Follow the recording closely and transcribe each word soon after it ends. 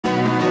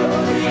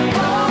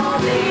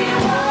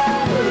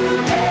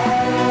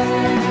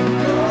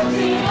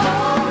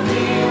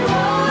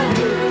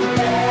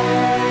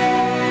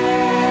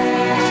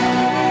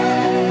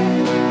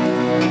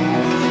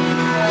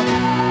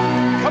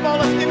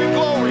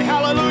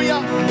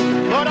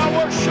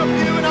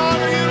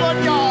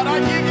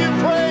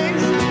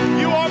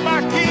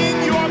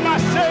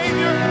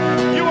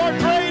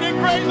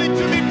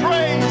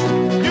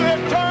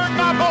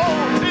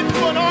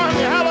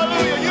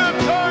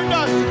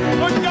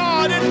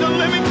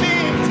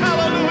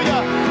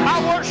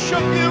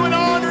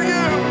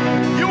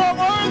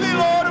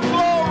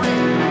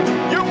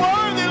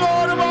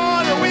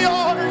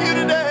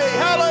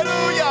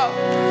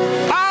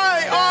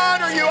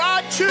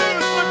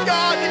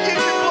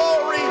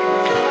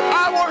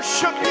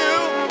worship you.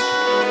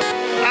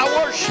 I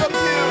worship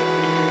you.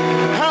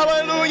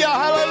 Hallelujah,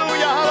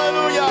 hallelujah,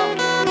 hallelujah.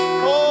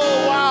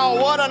 Oh, wow,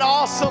 what an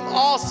awesome,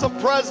 awesome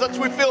presence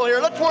we feel here.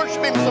 Let's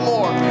worship him some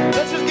more.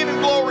 Let's just give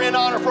him glory and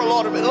honor for a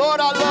little bit.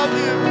 Lord, I love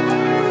you.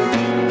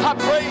 I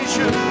praise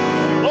you.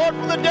 Lord,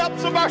 from the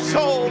depths of our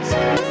souls,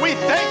 we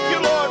thank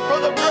you, Lord, for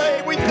the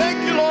grave. We thank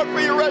you, Lord,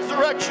 for your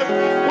resurrection.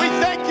 We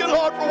thank you,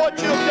 Lord, for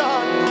what you've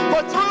done.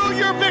 For through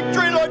your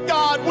victory, Lord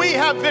God, we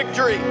have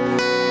victory.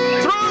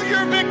 Through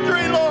your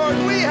victory, Lord,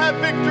 we have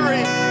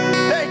victory.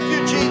 Thank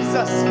you,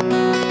 Jesus.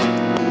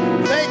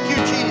 Thank you,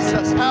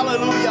 Jesus.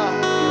 Hallelujah.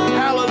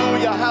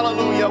 Hallelujah.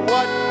 Hallelujah.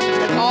 What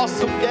an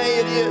awesome day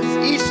it is.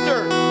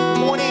 Easter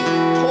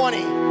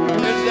 2020.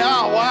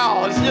 Oh,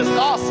 wow. It's just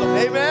awesome.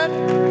 Amen.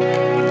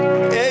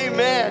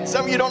 Amen.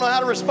 Some of you don't know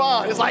how to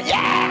respond. It's like,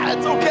 yeah,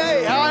 it's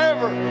okay.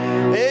 However,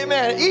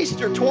 amen.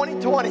 Easter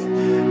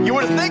 2020. You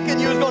were thinking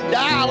you was going to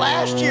die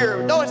last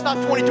year. No, it's not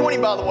 2020,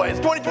 by the way. It's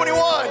 2021.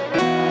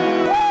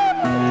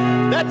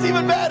 That's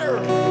even better.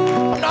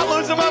 I'm not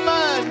losing my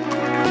mind.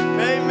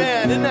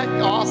 Amen. Isn't that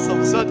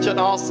awesome? Such an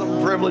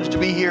awesome privilege to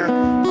be here.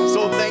 I'm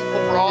so thankful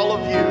for all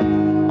of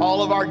you,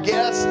 all of our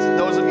guests,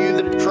 those of you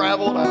that have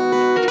traveled.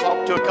 I've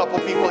talked to a couple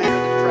people here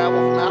that travel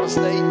from out of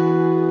state.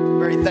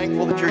 Very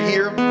thankful that you're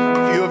here.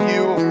 A few of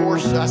you, of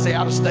course, I say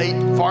out of state,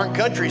 foreign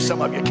countries,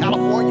 some of you.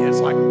 California, it's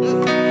like,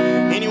 ugh.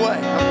 Anyway,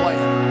 I'm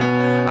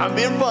playing. I'm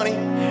being funny.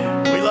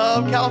 We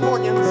love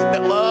Californians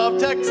that love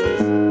Texas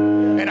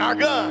and our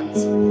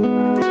guns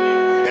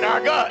and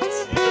our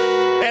guts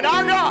and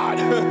our God.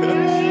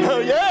 Oh,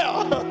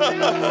 yeah.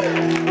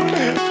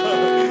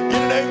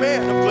 Get an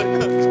amen.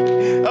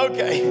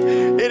 Okay.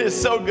 It is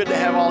so good to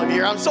have all of you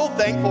here. I'm so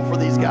thankful for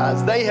these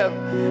guys. They have...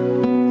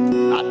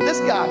 this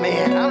guy,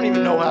 man, I don't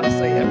even know how to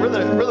say that.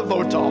 Brother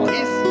Votal,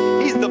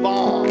 he's the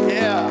bomb.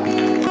 Yeah,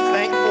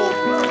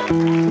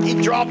 thankful. He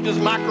dropped his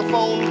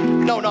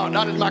microphone. No,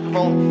 not his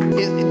microphone.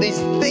 These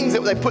things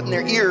that they put in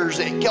their ears,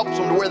 it helps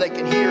them to where they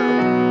can hear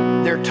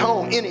their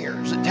tone.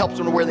 In-ears, it helps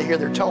them to where they hear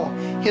their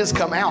tone. His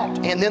come out,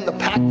 and then the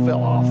pack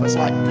fell off. It's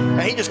like,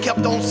 and he just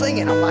kept on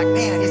singing. I'm like,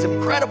 man, he's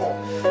incredible.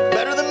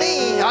 Better than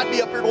me. I'd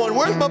be up here going,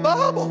 where's my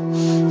Bible?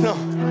 No,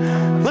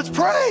 let's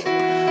pray.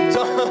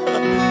 So,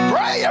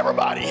 pray,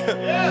 everybody.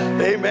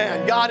 Yeah.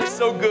 Amen. God is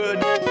so good.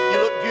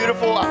 You look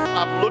beautiful.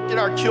 I've looked at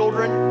our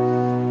children,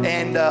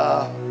 and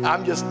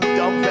I'm just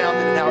dumbfounded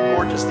at how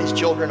gorgeous these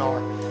children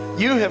are.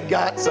 You have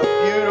got some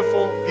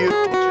beautiful,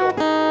 beautiful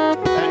children.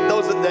 And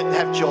those that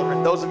have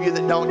children, those of you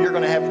that don't, you're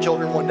going to have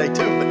children one day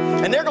too.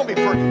 And they're going to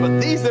be pretty. But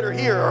these that are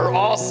here are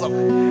awesome.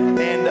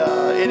 And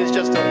it is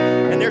just,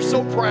 and they're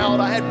so proud.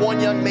 I had one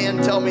young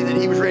man tell me that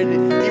he was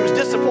he was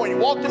disappointed. He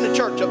walked into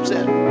church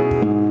upset.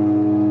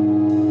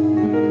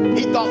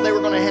 He thought they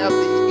were going to have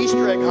the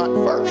Easter egg hunt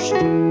first.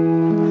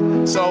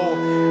 So,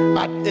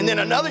 and then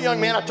another young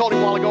man, I told him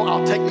a while ago,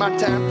 I'll take my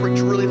time, preach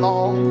really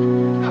long.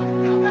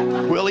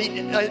 We'll eat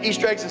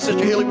Easter eggs, and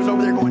Sister Hilly was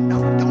over there going,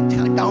 no, don't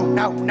tell him,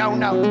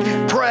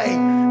 no, pray.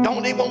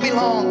 It won't be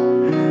long.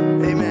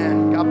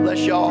 Amen. God bless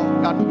y'all.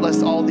 God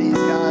bless all these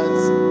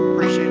guys.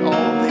 Appreciate all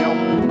of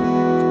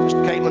them.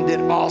 Sister Caitlin did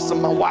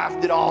awesome. My wife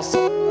did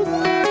awesome.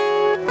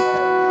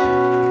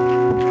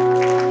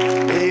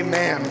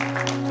 Amen.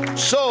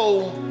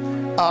 So,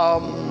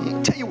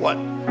 tell you what,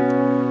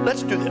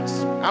 let's do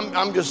this. I'm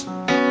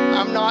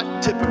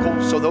not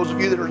typical, so those of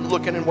you that are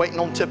looking and waiting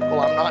on typical,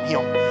 I'm not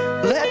him.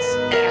 Let's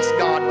ask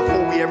God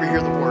before we ever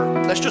hear the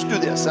word. Let's just do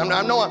this.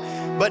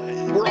 But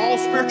we're all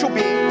spiritual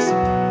beings,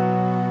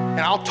 and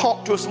I'll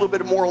talk to us a little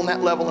bit more on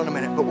that level in a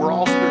minute, but we're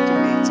all spiritual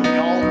beings, and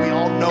we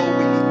all know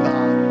we need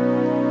God.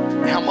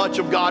 And how much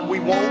of God we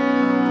want,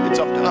 it's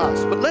up to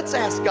us. But let's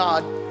ask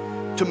God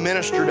to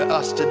minister to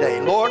us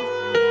today. Lord,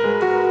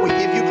 we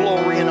give you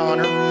glory and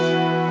honor.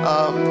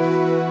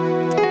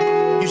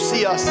 You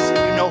see us.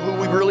 You know who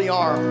we really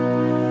are.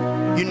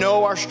 You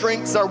know our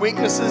strengths, our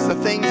weaknesses, the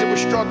things that we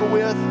struggle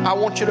with. I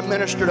want you to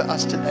minister to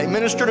us today.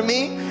 Minister to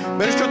me.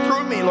 Minister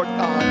through me, Lord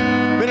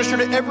God. Minister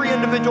to every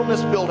individual in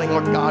this building,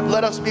 Lord God.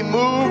 Let us be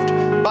moved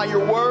by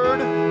your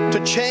word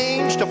to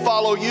change, to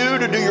follow you,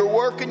 to do your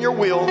work and your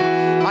will.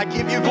 I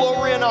give you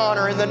glory and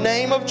honor. In the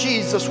name of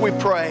Jesus, we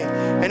pray.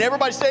 And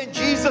everybody say, in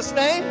Jesus'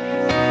 name.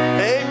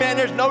 Amen.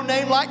 There's no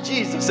name like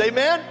Jesus.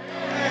 Amen.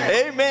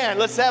 Amen.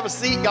 Let's have a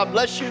seat. God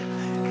bless you.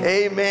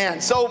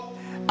 Amen. So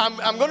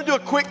I'm going to do a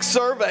quick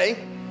survey.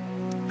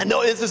 I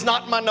know this is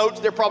not in my notes.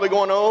 They're probably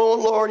going, oh,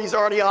 Lord, he's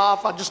already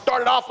off. I just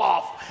started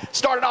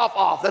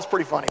off. That's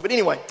pretty funny. But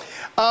anyway,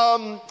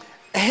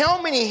 how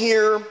many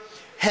here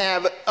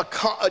have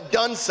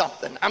done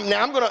something?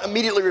 Now I'm going to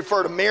immediately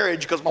refer to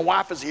marriage because my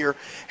wife is here.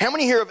 How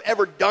many here have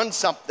ever done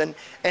something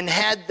and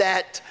had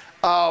that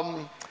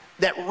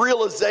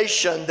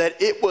realization that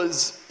it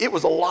was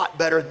a lot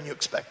better than you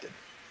expected?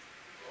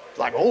 It's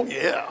like, oh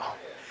yeah.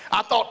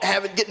 I thought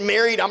getting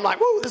married, I'm like,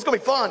 whoa, this is going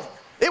to be fun.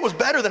 It was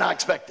better than I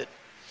expected.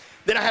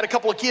 Then I had a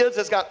couple of kids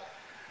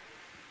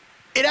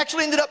it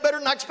actually ended up better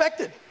than I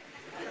expected.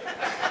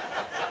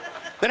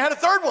 Then I had a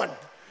third one.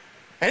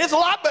 And it's a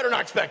lot better than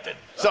I expected.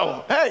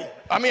 So, hey,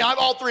 I mean, I have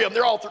all three of them.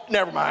 They're all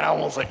never mind, I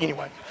won't say.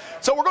 Anyway.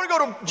 So we're going to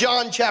go to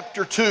John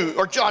chapter 2,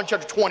 or John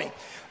chapter 20.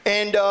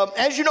 And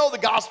as you know, the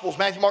Gospels,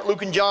 Matthew, Mark,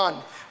 Luke, and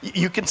John,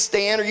 you can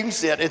stand or you can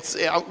sit.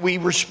 We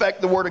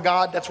respect the Word of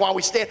God. That's why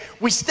we stand.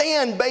 We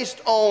stand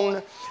based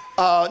on,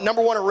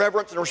 number one, a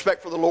reverence and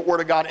respect for the Word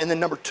of God. And then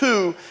number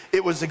two,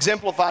 it was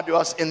exemplified to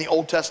us in the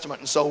Old Testament.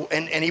 And so,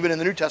 and even in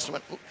the New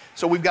Testament.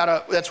 So we've got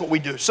to, that's what we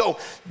do. So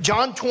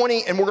John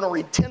 20, and we're going to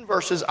read 10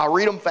 verses. I'll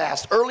read them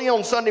fast. Early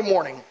on Sunday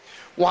morning,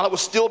 while it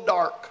was still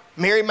dark,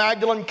 Mary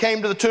Magdalene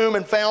came to the tomb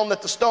and found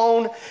that the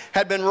stone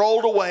had been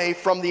rolled away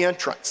from the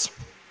entrance.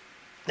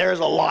 There's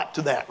a lot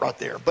to that right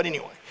there. But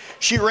anyway,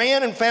 she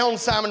ran and found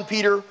Simon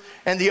Peter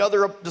and the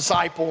other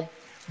disciple,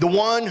 the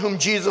one whom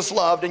Jesus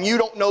loved. And you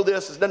don't know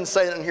this, it doesn't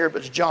say it in here,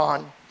 but it's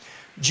John.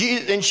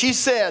 And she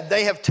said,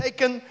 they have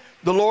taken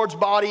the Lord's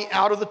body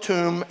out of the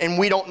tomb, and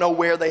we don't know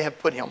where they have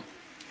put him.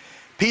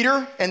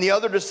 Peter and the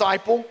other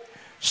disciple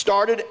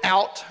started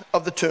out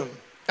for the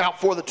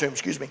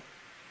tomb,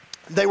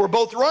 They were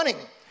both running,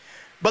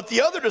 but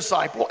the other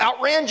disciple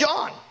outran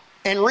John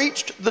and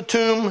reached the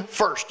tomb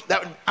first.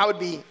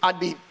 Outran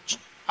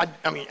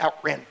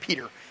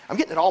Peter. I'm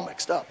getting it all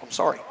mixed up. I'm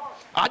sorry.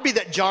 I'd be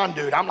that John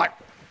dude. I'm like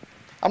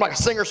a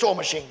Singer sewing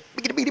machine.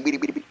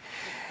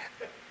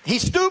 He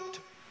stooped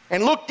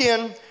and looked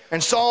in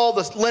and saw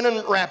the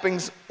linen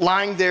wrappings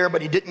lying there,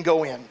 but he didn't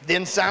go in.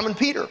 Then Simon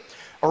Peter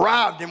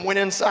arrived and went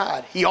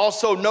inside. He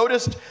also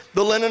noticed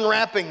the linen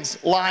wrappings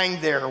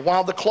lying there,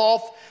 while the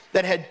cloth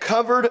that had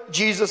covered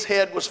Jesus'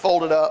 head was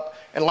folded up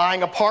and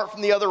lying apart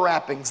from the other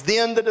wrappings.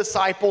 Then the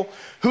disciple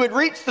who had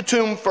reached the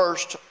tomb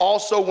first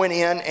also went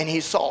in, and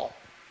he saw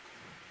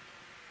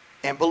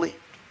and believed.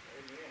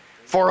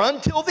 For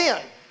until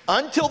then,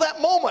 until that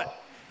moment,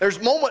 they're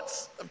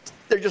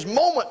just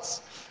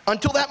moments.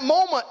 Until that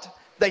moment,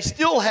 they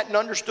still hadn't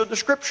understood the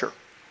scripture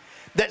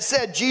that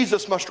said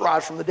Jesus must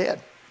rise from the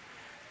dead.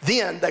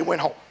 Then they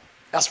went home.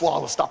 That's why I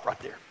will stop right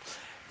there.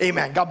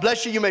 Amen. God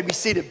bless you. You may be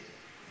seated.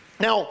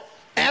 Now,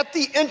 at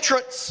the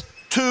entrance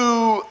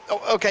to,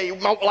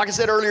 like I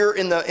said earlier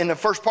in the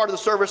first part of the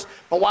service,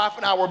 my wife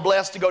and I were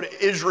blessed to go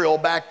to Israel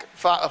back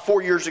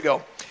 4 years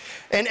ago.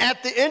 And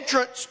at the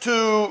entrance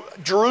to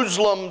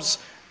Jerusalem's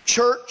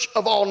Church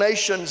of All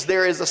Nations,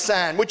 there is a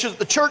sign, which is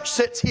the church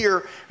sits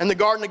here, and the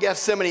Garden of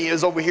Gethsemane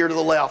is over here to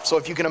the left. So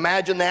if you can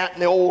imagine that,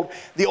 and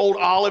the old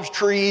olive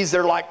trees,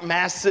 they're like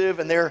massive,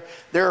 and they're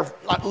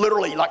like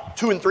literally like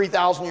 2,000 and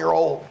 3,000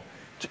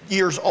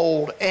 years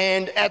old.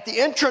 And at the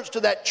entrance to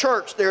that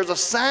church, there's a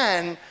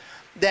sign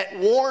that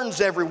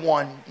warns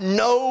everyone: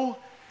 no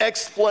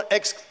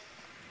explanations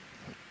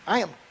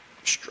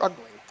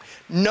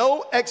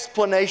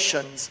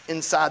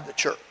inside the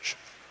church.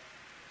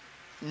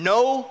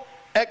 No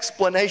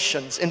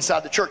explanations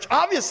inside the church.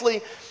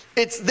 Obviously,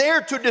 it's there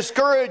to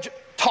discourage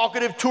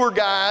talkative tour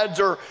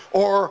guides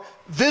or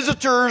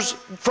visitors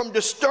from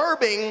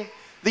disturbing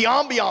the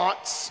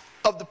ambiance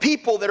of the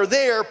people that are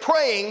there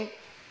praying,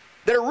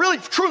 that are really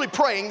truly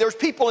praying. There's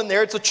people in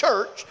there. It's a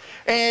church.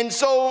 And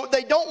so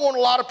they don't want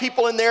a lot of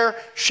people in there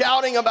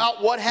shouting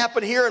about what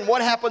happened here and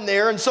what happened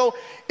there. And so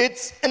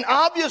it's an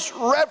obvious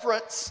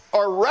reference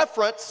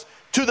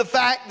to the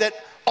fact that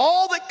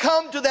all that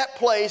come to that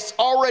place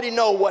already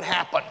know what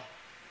happened.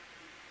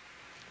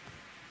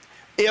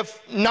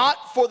 If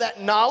not for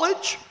that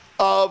knowledge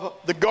of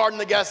the Garden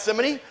of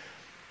Gethsemane,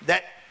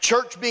 that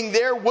church being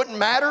there wouldn't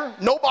matter.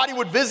 Nobody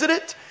would visit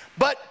it.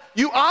 But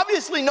you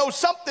obviously know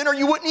something, or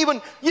you wouldn't even,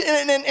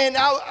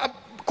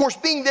 of course,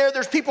 being there,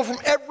 there's people from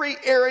every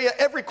area,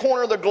 every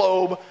corner of the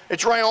globe.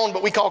 It's round,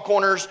 but we call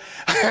corners.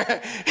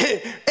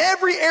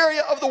 Every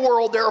area of the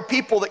world, there are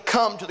people that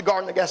come to the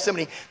Garden of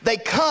Gethsemane. They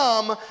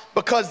come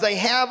because they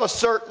have a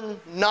certain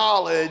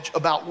knowledge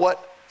about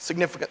what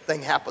significant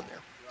thing happened there.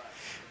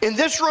 In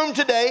this room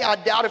today, I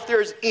doubt if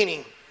there's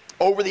any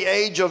over the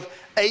age of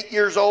 8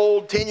 years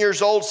old, 10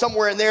 years old,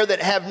 somewhere in there, that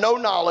have no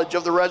knowledge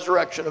of the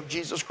resurrection of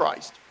Jesus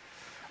Christ.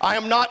 I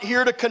am not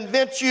here to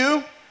convince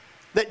you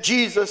that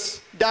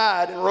Jesus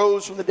died and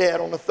rose from the dead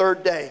on the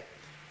third day,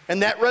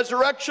 and that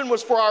resurrection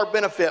was for our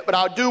benefit, but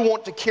I do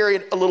want to carry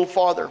it a little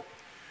farther.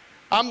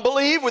 I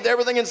believe with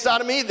everything inside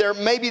of me, there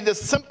may be the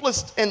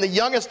simplest and the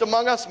youngest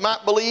among us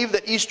might believe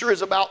that Easter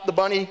is about the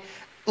bunny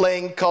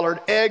laying colored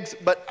eggs,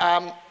 but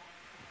I'm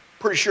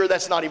pretty sure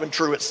that's not even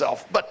true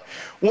itself. But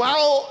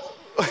while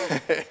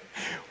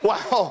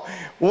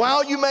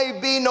you may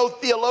be no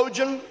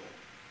theologian,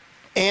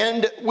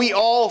 and we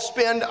all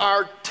spend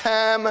our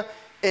time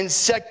in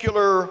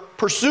secular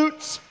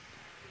pursuits,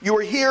 you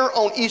are here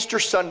on Easter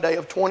Sunday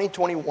of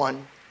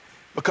 2021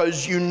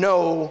 because you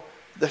know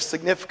the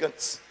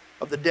significance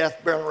of the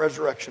death, burial, and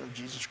resurrection of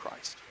Jesus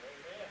Christ.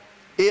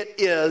 It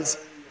is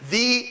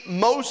the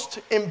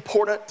most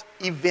important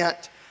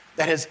event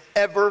that has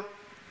ever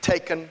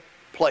taken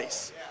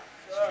place.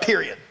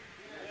 Period.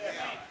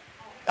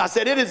 I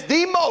said it is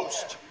the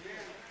most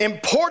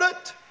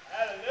important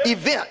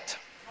event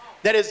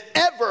that has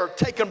ever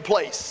taken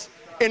place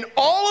in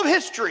all of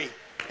history.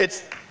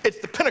 It's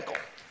the pinnacle.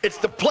 It's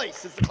the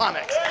place, it's the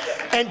climax.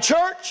 And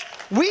church,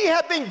 we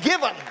have been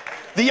given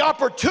the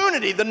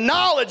opportunity, the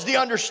knowledge, the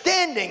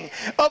understanding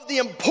of the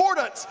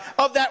importance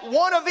of that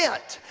one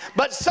event.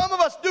 But some of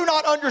us do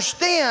not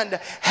understand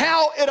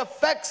how it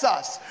affects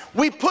us.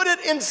 We put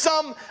it in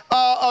some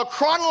a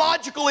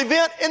chronological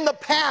event in the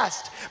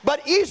past.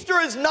 But Easter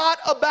is not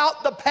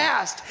about the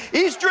past.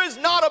 Easter is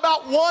not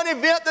about one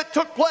event that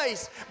took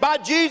place by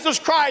Jesus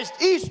Christ.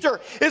 Easter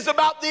is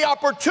about the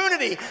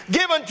opportunity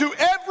given to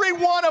every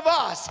one of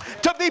us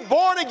to be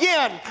born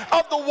again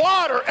of the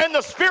water and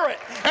the Spirit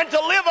and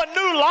to live a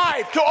new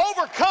life, to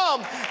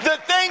overcome the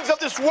things of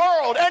this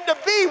world and to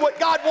be what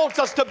God wants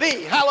us to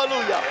be.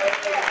 Hallelujah.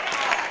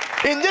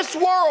 In this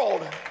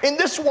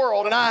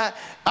world, and I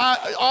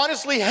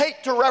honestly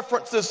hate to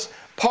reference this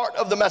part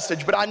of the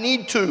message, but I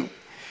need to.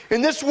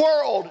 In this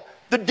world,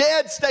 the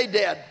dead stay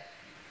dead.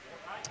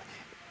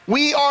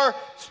 We are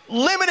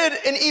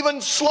limited in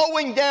even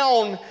slowing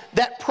down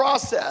that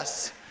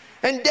process.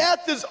 And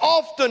death is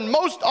often,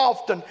 most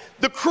often,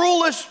 the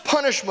cruelest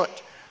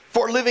punishment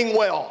for living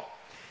well.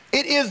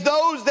 It is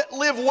those that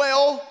live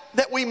well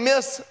that we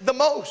miss the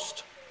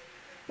most.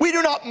 We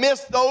do not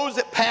miss those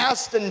that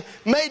passed and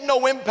made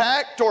no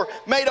impact or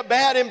made a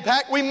bad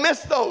impact. We miss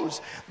those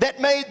that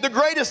made the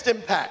greatest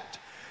impact.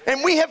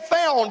 And we have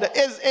found,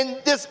 as in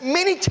this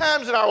many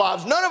times in our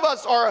lives, none of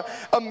us are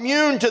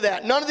immune to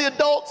that. None of the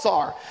adults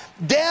are.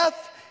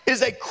 Death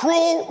is a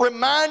cruel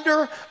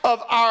reminder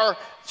of our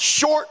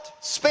short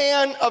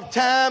span of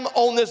time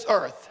on this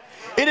earth.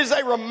 It is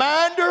a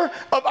reminder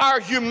of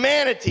our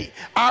humanity,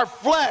 our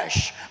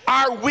flesh,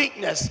 our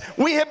weakness.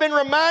 We have been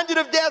reminded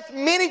of death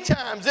many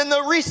times. In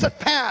the recent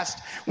past,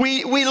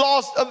 we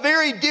lost a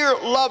very dear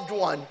loved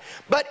one.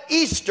 But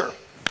Easter,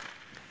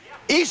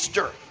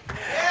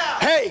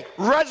 hey,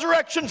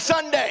 Resurrection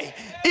Sunday,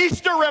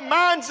 Easter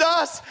reminds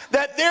us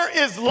that there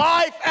is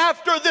life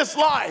after this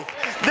life.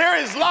 There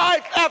is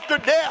life after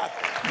death.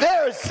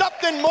 There is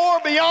something more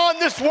beyond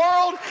this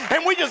world,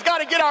 and we just got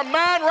to get our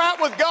mind right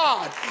with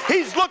God.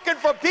 He's looking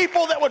for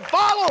people that would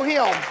follow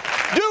Him,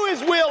 do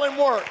His will and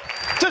work,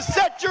 to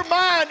set your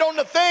mind on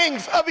the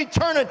things of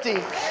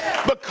eternity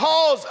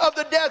because of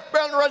the death,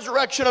 burial, and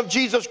resurrection of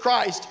Jesus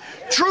Christ.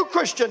 True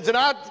Christians, and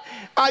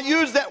I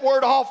use that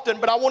word often,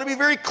 but I want to be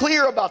very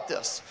clear about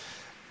this.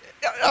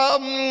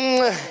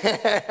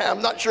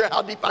 I'm not sure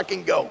how deep I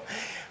can go.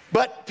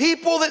 But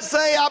people that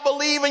say, I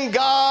believe in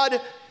God,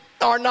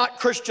 are not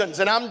Christians.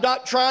 And I'm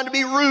not trying to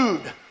be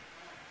rude.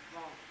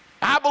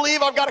 I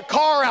believe I've got a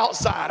car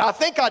outside. I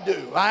think I do.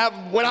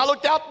 When I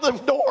looked out the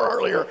door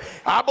earlier,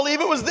 I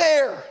believe it was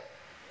there.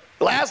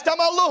 The last time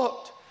I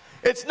looked.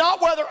 It's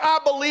not whether I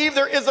believe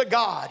there is a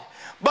God,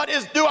 but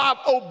do I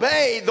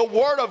obey the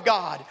Word of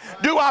God?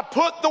 Do I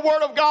put the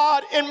Word of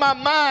God in my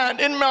mind,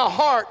 in my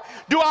heart?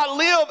 Do I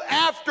live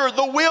after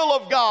the will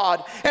of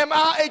God? Am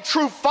I a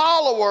true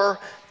follower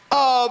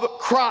of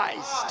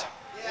Christ?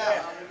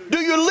 Do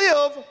you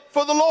live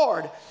for the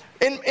Lord?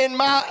 In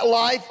my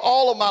life,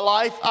 all of my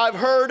life, I've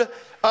heard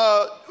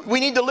we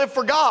need to live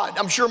for God.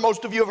 I'm sure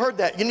most of you have heard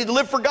that. You need to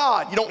live for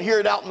God. You don't hear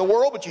it out in the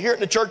world, but you hear it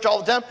in the church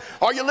all the time.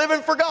 Are you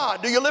living for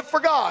God? Do you live for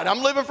God?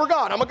 I'm living for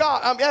God. I'm a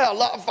God.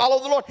 I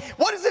follow the Lord.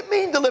 What does it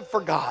mean to live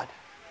for God?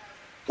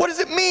 What does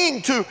it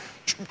mean to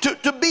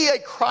be a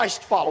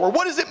Christ follower?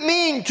 What does it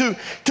mean to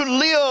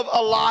live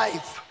a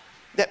life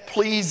that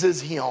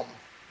pleases Him?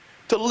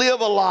 To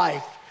live a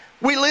life.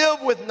 We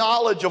live with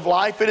knowledge of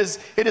life. It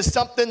is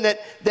something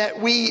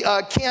that we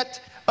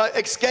can't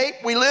escape.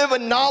 We live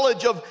in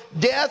knowledge of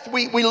death.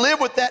 We live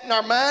with that in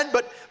our mind.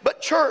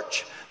 But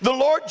church, the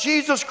Lord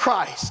Jesus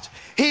Christ,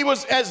 He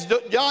was, as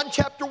John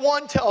chapter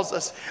 1 tells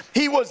us,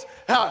 He was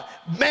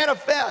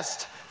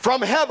manifest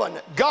from heaven,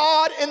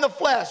 God in the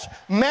flesh,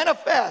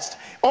 manifest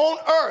on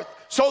earth,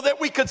 so that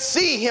we could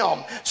see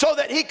Him, so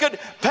that He could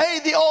pay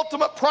the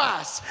ultimate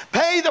price,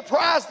 pay the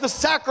price, the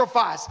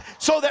sacrifice,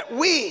 so that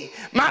we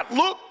might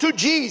look to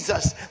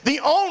Jesus, the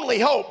only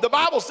hope. The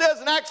Bible says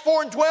in Acts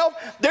 4 and 12,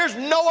 there's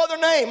no other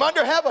name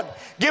under heaven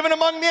given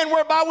among men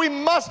whereby we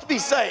must be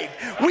saved.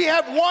 We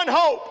have one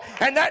hope,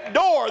 and that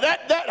door,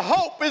 that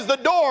hope is the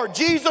door,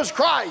 Jesus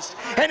Christ.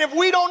 And if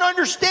we don't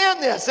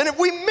understand this, and if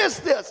we miss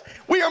this,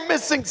 we are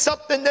missing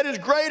something that is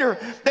greater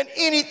than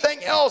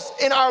anything else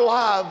in our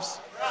lives.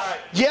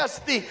 Yes,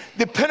 the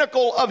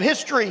pinnacle of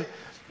history,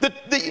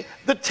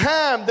 the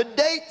time, the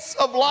dates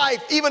of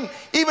life, even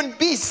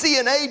BC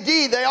and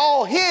AD, they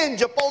all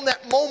hinge upon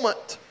that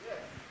moment.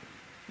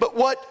 But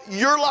what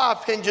your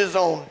life hinges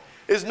on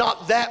is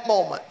not that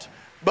moment,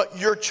 but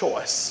your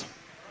choice.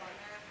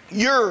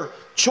 Your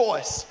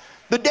choice.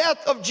 The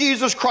death of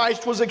Jesus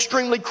Christ was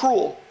extremely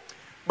cruel,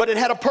 but it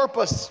had a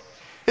purpose.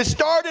 It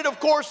started, of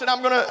course, and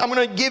I'm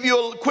gonna give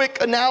you a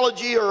quick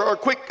analogy or a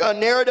quick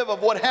narrative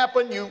of what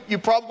happened. You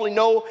probably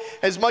know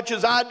as much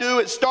as I do.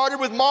 It started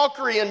with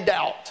mockery and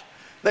doubt.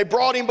 They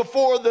brought Him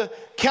before the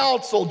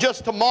counsel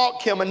just to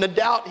mock him and to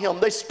doubt him.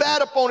 They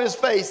spat upon his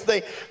face.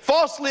 They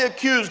falsely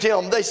accused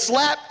him. They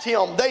slapped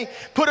him. They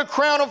put a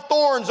crown of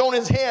thorns on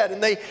his head,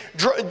 and they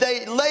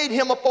laid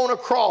him upon a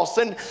cross.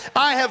 And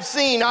I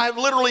have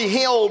literally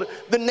held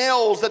the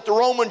nails that the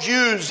Romans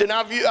used, and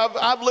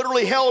I've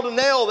literally held a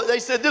nail that they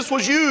said this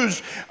was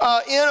used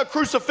in a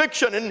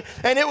crucifixion, and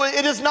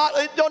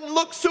it doesn't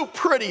look so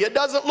pretty. It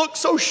doesn't look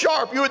so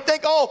sharp. You would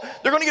think, oh,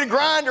 they're going to get a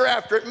grinder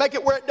after it, make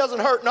it where it doesn't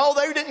hurt. No,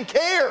 they didn't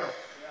care.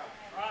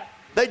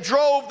 They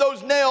drove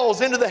those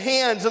nails into the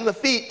hands and the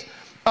feet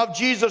of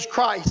Jesus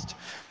Christ.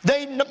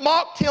 They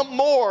mocked him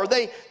more.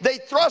 They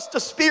thrust a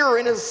spear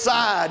in his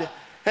side,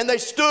 and they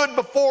stood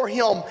before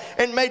him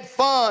and made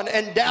fun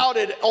and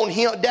doubted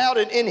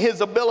in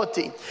his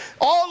ability.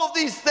 All of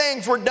these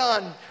things were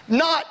done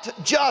not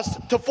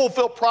just to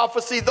fulfill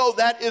prophecy, though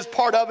that is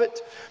part of it.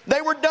 They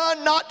were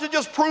done not to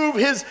just prove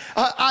his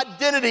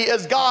identity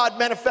as God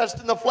manifest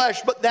in the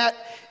flesh, but that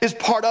is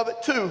part of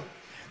it too.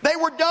 They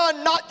were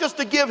done not just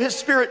to give his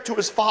Spirit to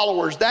his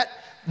followers,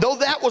 though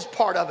that was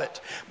part of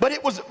it. But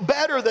it was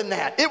better than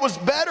that. It was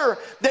better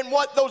than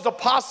what those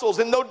apostles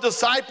and those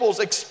disciples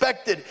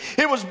expected.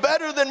 It was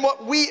better than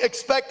what we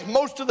expect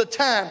most of the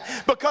time.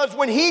 Because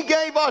when he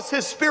gave us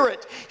his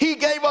Spirit, he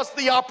gave us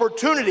the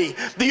opportunity,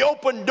 the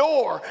open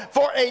door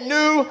for a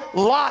new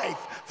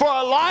life. For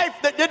a life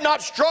that did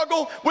not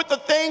struggle with the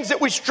things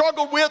that we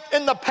struggled with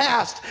in the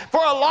past.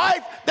 For a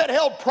life that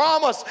held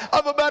promise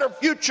of a better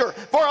future.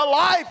 For a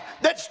life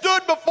that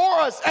stood before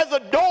us as a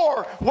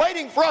door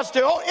waiting for us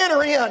to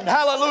enter in.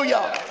 Hallelujah.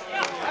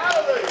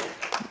 Hallelujah.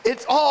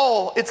 It's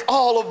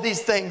all of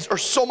these things are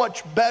so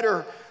much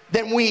better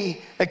than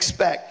we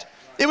expect.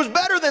 It was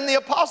better than the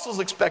apostles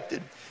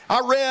expected. I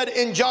read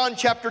in John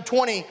chapter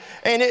 20,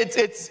 and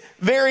it's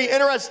very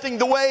interesting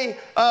the way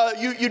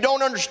you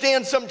don't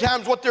understand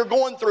sometimes what they're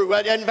going through.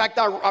 In fact,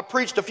 I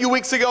preached a few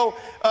weeks ago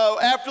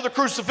after the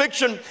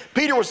crucifixion.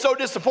 Peter was so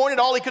disappointed,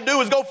 all he could do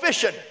was go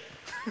fishing.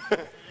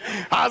 The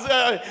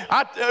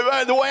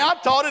way I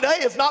taught it,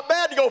 hey, it's not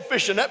bad to go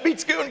fishing. That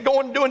beats going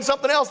and doing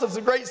something else that's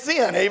a great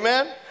sin.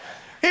 Amen.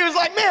 He was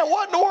like, man,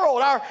 what in the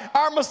world?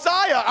 Our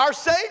Messiah, our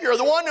Savior,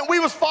 the one that we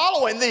was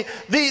following,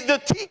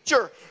 the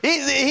teacher,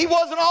 he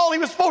wasn't all he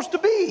was supposed to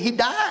be. He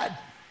died.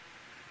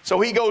 So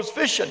he goes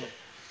fishing.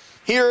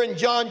 Here in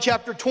John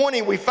chapter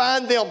 20, we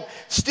find them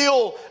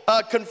still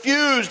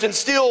confused and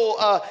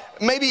still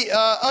maybe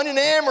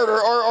unenamored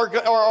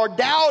or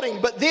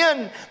doubting. But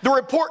then the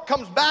report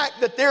comes back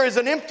that there is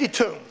an empty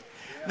tomb.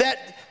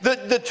 That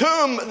the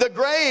tomb, the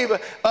grave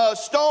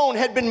stone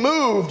had been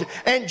moved,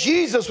 and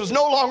Jesus was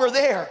no longer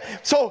there.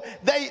 So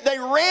they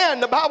ran.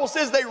 The Bible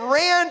says they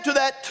ran to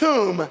that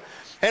tomb.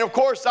 And of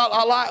course,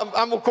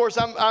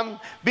 I'm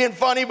being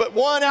funny, but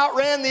one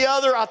outran the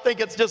other. I think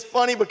it's just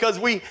funny because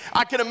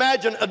I can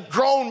imagine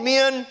grown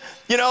men,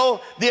 you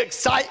know, the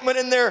excitement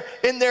in their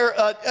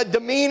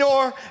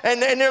demeanor,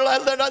 and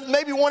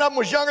maybe one of them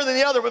was younger than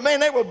the other, but man,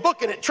 they were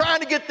booking it,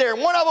 trying to get there.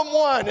 And one of them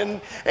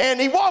won, and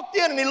he walked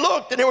in and he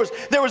looked, and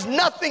there was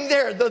nothing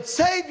there. The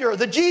Savior,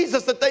 the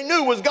Jesus that they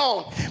knew was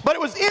gone. But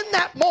it was in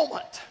that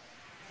moment.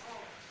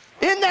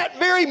 In that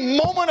very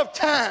moment of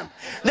time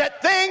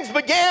that things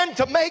began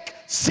to make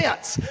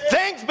sense.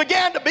 Things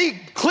began to be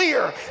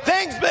clear.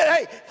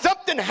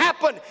 Something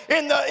happened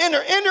in the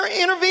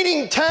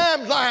intervening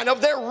timeline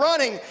of their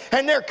running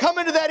and their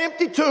coming to that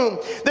empty tomb,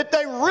 that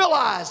they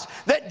realized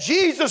that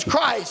Jesus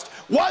Christ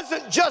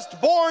wasn't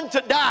just born to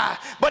die,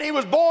 but he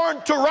was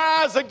born to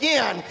rise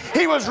again.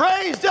 He was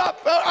raised up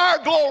for our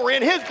glory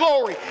and his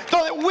glory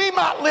so that we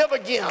might live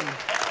again.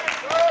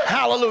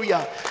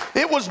 Hallelujah.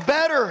 It was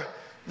better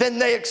than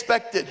they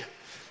expected.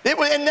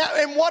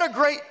 And what a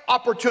great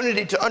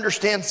opportunity to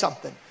understand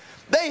something.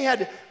 They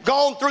had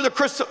gone through the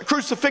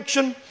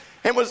crucifixion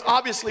and was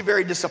obviously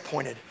very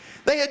disappointed.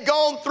 They had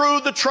gone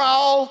through the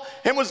trial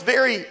and was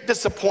very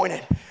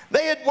disappointed.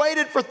 They had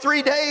waited for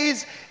 3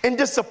 days in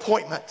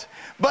disappointment.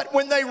 But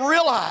when they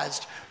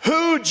realized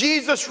who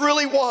Jesus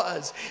really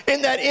was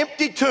in that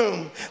empty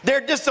tomb, their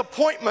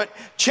disappointment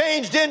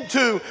changed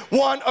into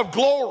one of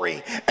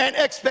glory and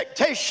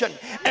expectation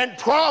and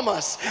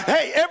promise.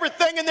 Hey,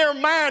 everything in their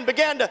mind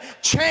began to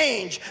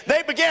change.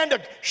 They began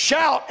to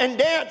shout and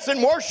dance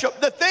and worship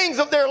the things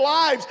of their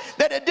lives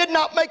that it did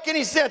not make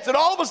any sense. And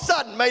all of a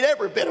sudden made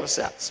every bit of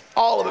sense.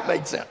 All of it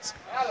made sense.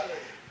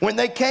 When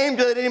they came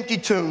to that empty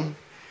tomb,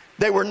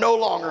 they were no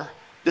longer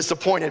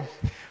disappointed.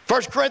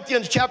 1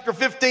 Corinthians chapter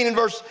 15 and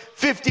verse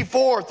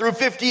 54 through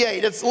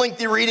 58. It's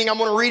lengthy reading. I'm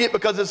going to read it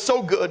because it's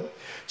so good.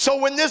 So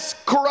when this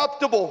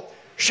corruptible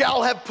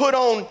shall have put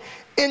on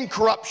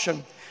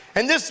incorruption,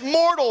 and this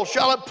mortal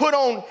shall have put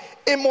on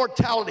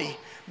immortality,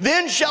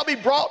 then shall be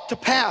brought to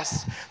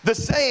pass the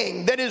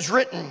saying that is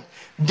written,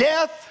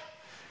 death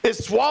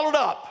is swallowed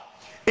up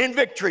in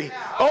victory.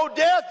 O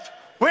death,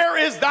 where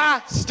is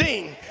thy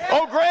sting?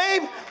 O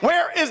grave,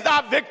 where is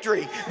thy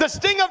victory? The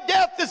sting of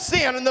death is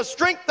sin, and the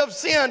strength of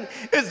sin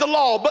is the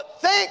law. But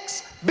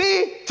thanks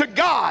be to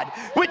God,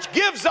 which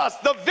gives us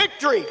the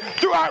victory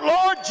through our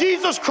Lord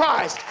Jesus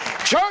Christ.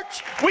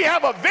 Church, we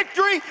have a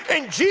victory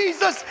in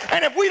Jesus,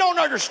 and if we don't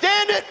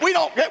understand it,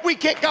 we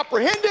can't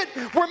comprehend it,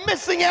 we're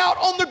missing out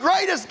on the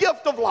greatest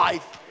gift of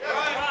life.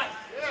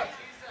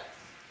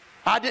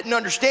 I didn't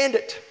understand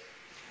it.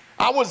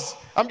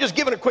 I'm just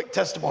giving a quick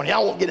testimony. I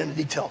won't get into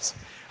details.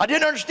 I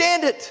didn't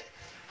understand it.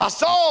 I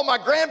saw my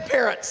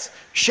grandparents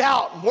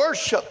shout and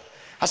worship.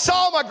 I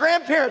saw my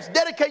grandparents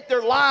dedicate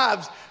their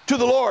lives to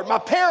the Lord. My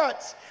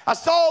parents, I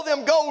saw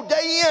them go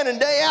day in and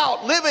day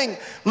out, living,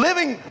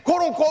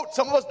 quote unquote,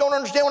 some of us don't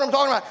understand what I'm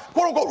talking about,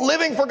 quote unquote,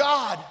 living for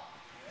God.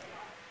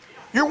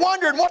 You're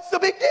wondering, what's the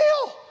big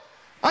deal?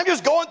 I'm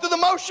just going through the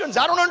motions.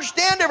 I don't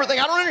understand everything.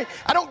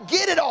 I don't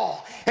get it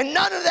all. And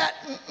none of that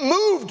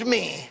moved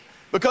me,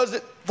 because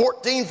at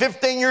 14,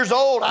 15 years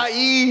old, I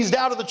eased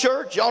out of the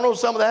church. Y'all know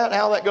some of that,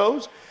 how that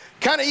goes.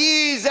 Kind of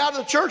eased out of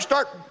the church,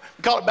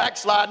 we call it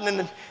backsliding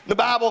in the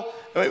Bible.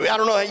 I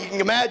don't know how you can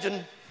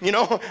imagine, you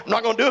know, I'm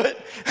not going to do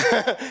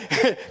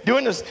it.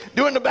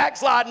 doing the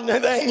backsliding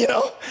thing, you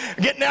know.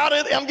 I'm getting out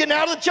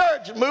of the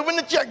church, moving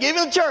the church,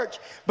 giving the church.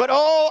 But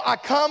I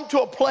come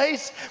to a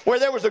place where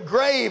there was a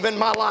grave in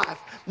my life.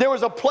 There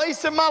was a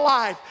place in my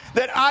life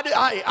that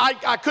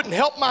I couldn't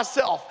help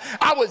myself.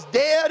 I was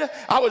dead.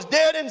 I was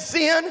dead in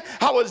sin.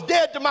 I was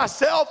dead to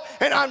myself.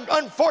 And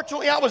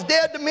unfortunately, I was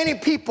dead to many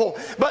people.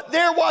 But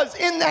there was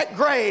in that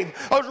grave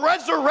a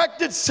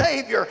resurrected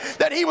Savior,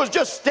 that He was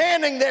just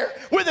standing there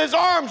with His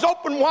arms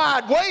open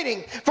wide,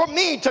 waiting for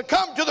me to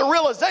come to the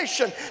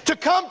realization, to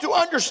come to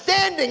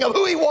understanding of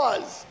who He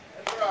was,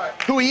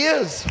 who He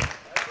is.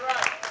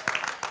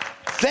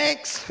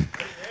 Thanks.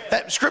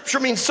 That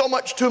scripture means so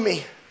much to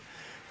me.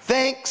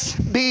 Thanks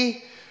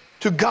be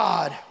to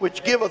God,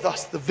 which giveth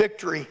us the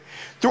victory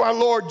through our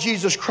Lord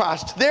Jesus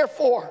Christ.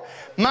 Therefore,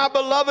 my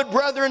beloved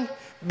brethren,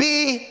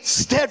 be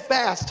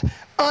steadfast,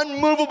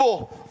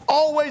 unmovable,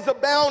 always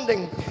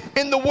abounding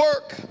in the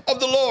work of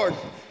the Lord,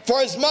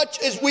 for as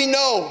much as we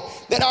know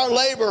that our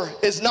labor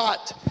is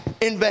not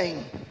in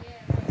vain.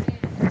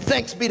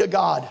 Thanks be to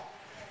God.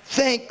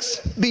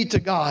 Thanks be to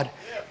God,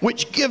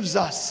 which gives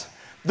us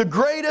the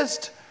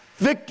greatest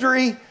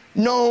victory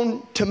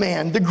known to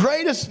man. The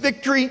greatest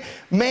victory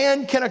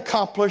man can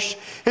accomplish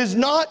is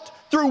not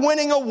through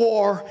winning a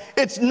war.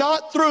 It's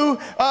not through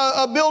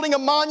building a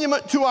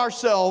monument to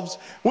ourselves.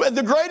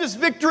 The greatest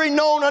victory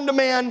known unto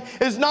man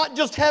is not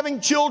just having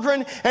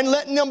children and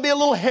letting them be a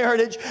little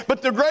heritage,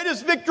 but the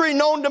greatest victory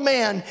known to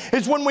man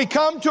is when we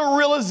come to a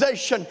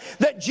realization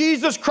that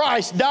Jesus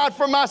Christ died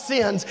for my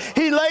sins.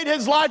 He laid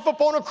His life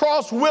upon a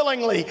cross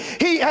willingly.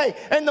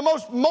 And the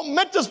most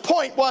momentous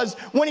point was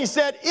when He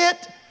said, "It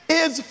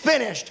is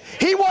finished."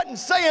 He wasn't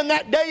saying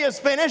that day is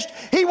finished.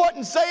 He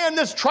wasn't saying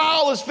this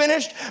trial is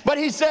finished, but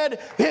He said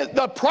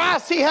the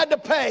price He had to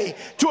pay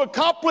to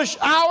accomplish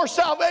our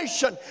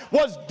salvation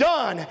was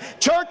done.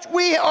 Church,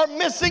 we are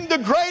missing the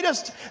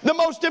greatest, the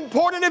most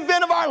important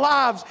event of our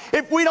lives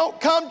if we don't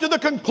come to the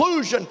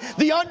conclusion,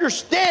 the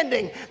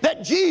understanding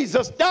that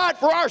Jesus died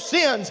for our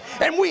sins,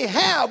 and we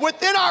have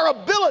within our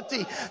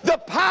ability the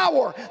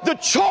power, the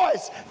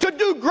choice to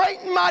do great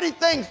and mighty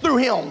things through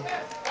Him.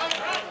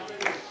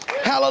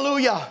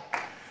 Hallelujah.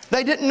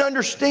 They didn't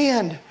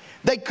understand.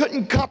 They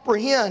couldn't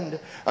comprehend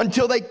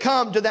until they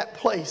come to that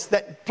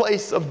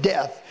place of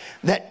death,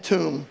 that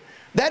tomb.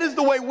 That is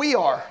the way we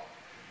are.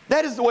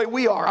 That is the way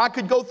we are. I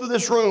could go through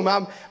this room.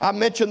 I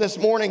mentioned this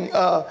morning,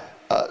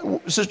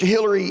 Sister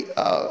Hillary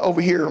over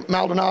here,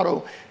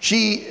 Maldonado.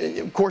 She,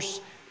 of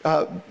course,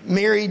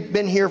 married,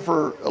 been here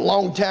for a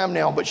long time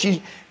now, but she's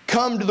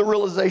come to the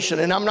realization,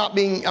 and I'm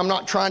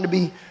not trying to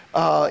be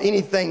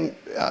anything,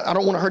 I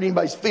don't want to hurt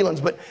anybody's feelings,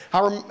 but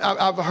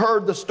I've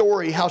heard the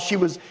story how she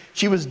was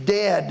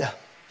dead.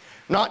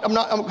 I'm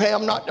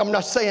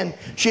not saying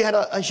she had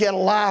a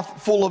life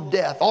full of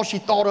death. All she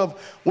thought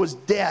of was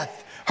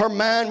death. Her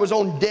mind was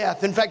on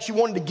death. In fact, she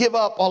wanted to give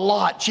up a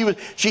lot.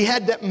 She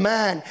had that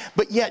mind,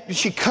 but yet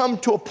she come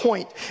to a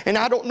point, and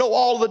I don't know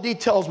all the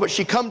details, but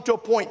she come to a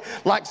point,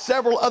 like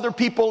several other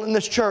people in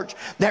this church,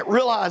 that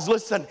realized,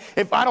 listen,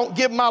 if I don't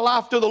give my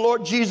life to the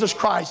Lord Jesus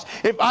Christ,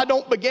 if I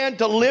don't begin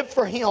to live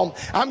for Him,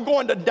 I'm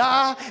going to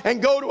die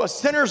and go to a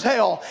sinner's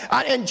hell.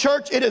 In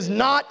church, it is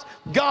not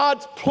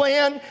God's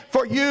plan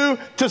for you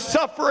to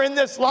suffer in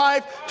this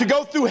life, to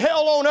go through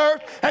hell on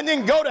earth and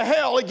then go to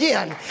hell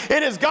again.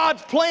 It is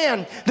God's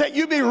plan that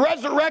you be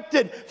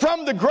resurrected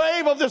from the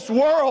grave of this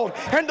world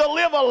and to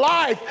live a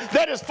life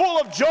that is full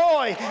of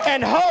joy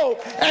and hope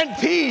and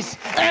peace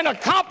and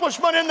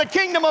accomplishment in the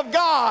kingdom of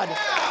God.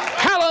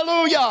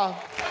 Hallelujah.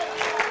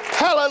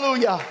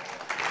 Hallelujah.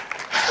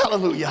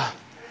 Hallelujah.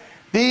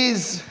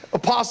 These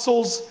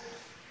apostles,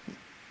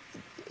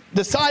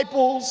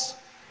 disciples,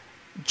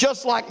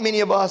 just like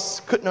many of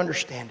us, couldn't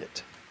understand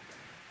it.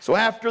 So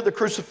after the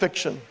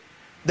crucifixion,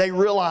 they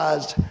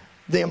realized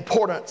the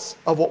importance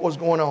of what was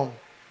going on.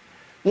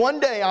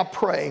 One day I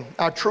pray,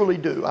 I truly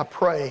do, I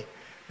pray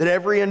that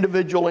every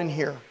individual in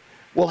here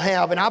will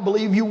have, and I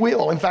believe you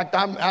will. In fact,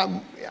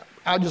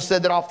 I just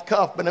said that off the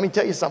cuff, but let me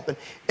tell you something.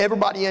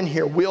 Everybody in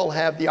here will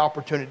have the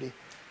opportunity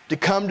to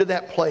come to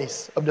that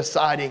place of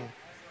deciding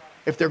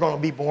if they're going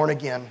to be born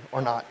again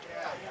or not.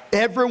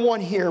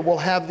 Everyone here will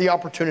have the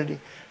opportunity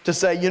to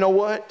say, you know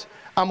what?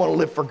 I'm going to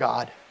live for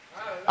God.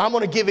 I'm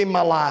going to give Him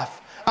my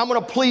life. I'm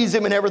going to please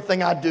Him in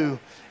everything I do.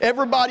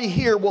 Everybody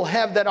here will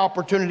have that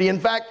opportunity. In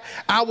fact,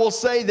 I will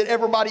say that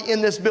everybody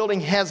in this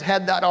building has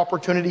had that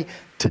opportunity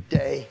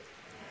today.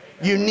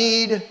 You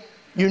need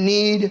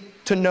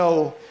to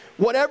know,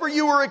 whatever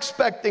you are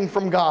expecting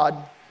from God,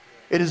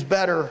 it is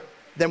better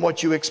than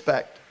what you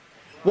expect.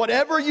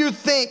 Whatever you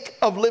think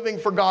of living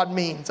for God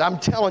means, I'm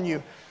telling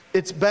you,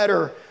 it's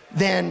better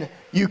than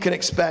you can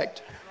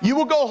expect. You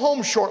will go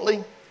home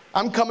shortly.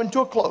 I'm coming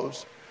to a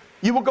close.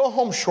 You will go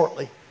home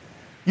shortly.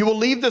 You will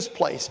leave this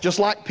place, just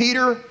like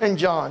Peter and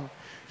John.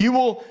 You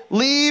will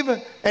leave,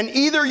 and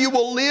either you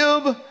will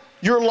live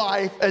your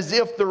life as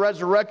if the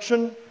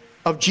resurrection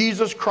of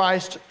Jesus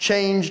Christ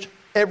changed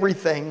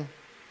everything,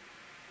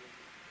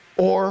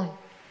 or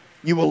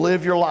you will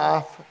live your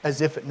life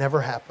as if it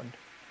never happened.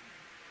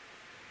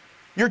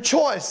 Your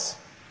choice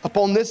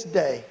upon this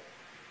day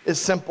is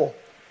simple.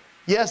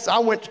 Yes, I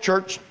went to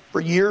church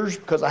for years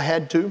because I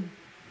had to.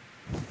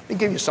 Let me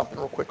give you something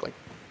real quickly.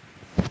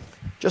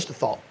 Just a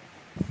thought.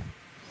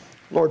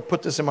 Lord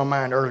put this in my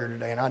mind earlier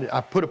today, and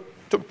I took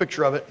a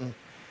picture of it and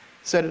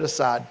set it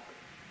aside.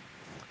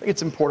 I think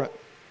it's important.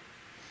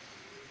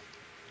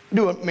 I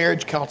do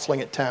marriage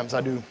counseling at times.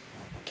 I do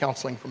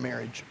counseling for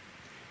marriage.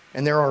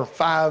 And there are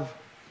 5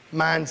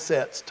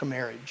 mindsets to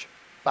marriage.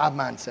 5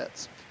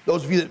 mindsets.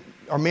 Those of you that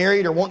are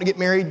married or want to get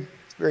married,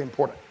 it's very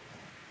important.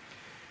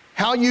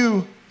 How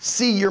you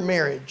see your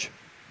marriage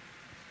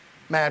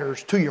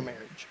matters to your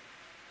marriage.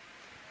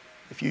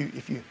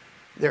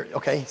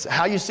 Okay, so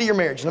how you see your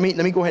marriage. Let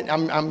me go ahead.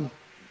 I'm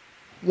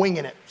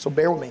winging it, so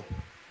bear with me.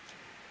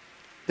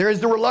 There is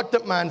the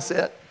reluctant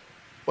mindset.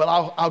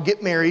 Well, I'll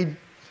get married,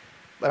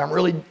 but I'm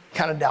really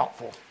kind of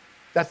doubtful.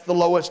 That's the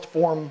lowest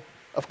form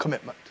of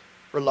commitment,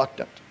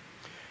 reluctant.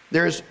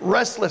 There's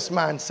restless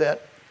mindset.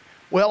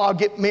 Well, I'll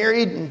get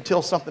married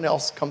until something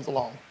else comes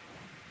along.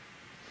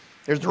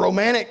 There's the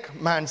romantic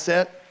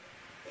mindset.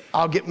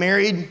 I'll get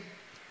married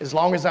as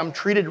long as I'm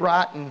treated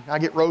right and I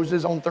get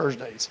roses on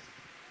Thursdays.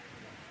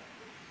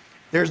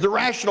 There's the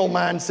rational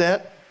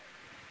mindset. It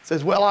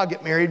says, well, I'll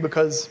get married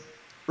because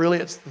really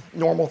it's the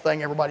normal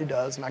thing everybody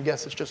does, and I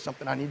guess it's just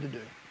something I need to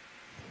do.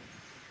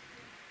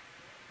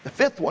 The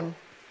 5th one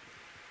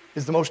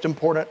is the most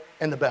important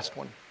and the best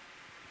one.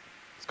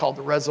 It's called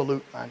the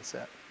resolute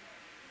mindset.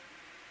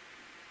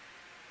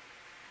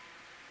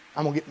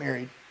 I'm going to get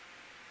married.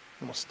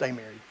 I'm going to stay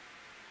married.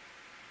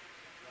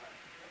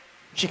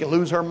 She can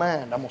lose her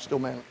mind. I'm going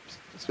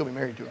to still be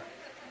married to her.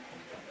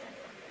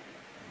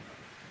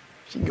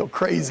 She can go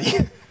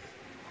crazy.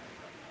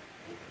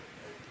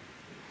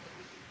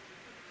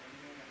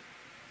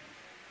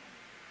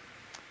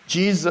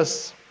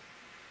 Jesus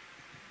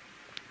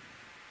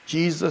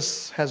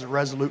has a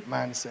resolute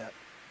mindset.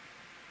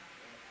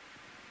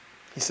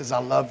 He says, I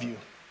love you.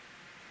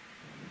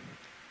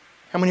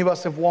 How many of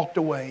us have walked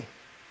away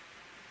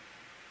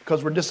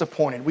because we're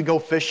disappointed? We go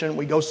fishing,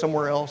 we go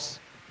somewhere else,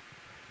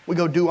 we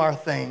go do our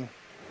thing.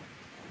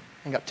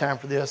 Ain't got time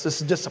for this.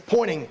 This is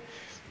disappointing.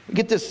 We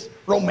get this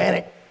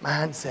romantic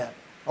mindset.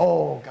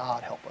 Oh,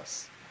 God, help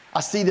us.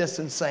 I see this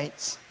in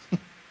saints.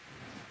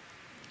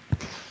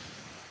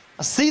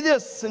 I see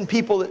this in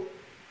people that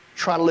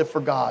try to live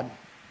for God.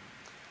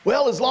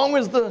 Well, as long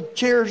as the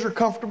chairs are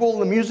comfortable,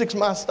 the music's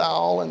my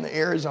style, and the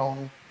air is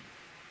on,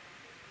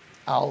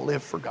 I'll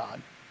live for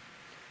God.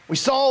 We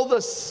saw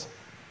this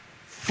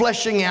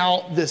fleshing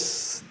out,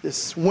 this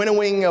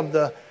winnowing of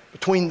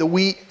between the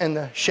wheat and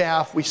the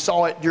chaff. We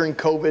saw it during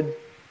COVID.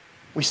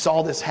 We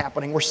saw this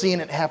happening. We're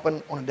seeing it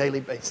happen on a daily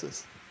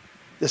basis.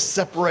 This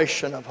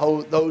separation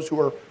of those who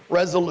are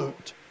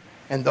resolute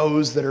and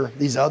those that are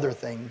these other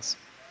things.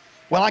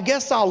 Well, I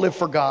guess I'll live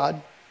for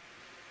God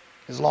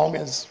as long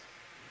as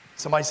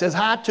somebody says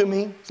hi to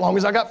me, as long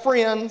as I got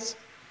friends.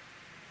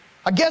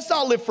 I guess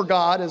I'll live for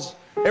God as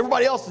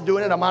everybody else is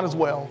doing it, I might as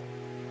well.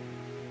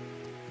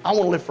 I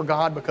want to live for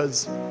God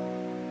because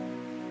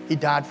He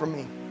died for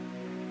me.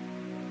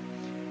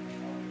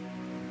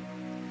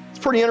 It's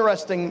a pretty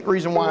interesting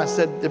reason why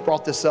I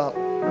brought this up.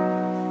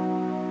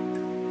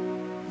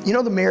 You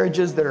know the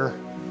marriages that are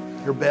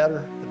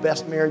better, the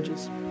best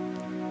marriages?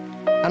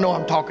 I know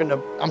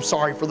I'm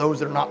sorry for those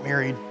that are not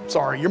married.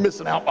 Sorry, you're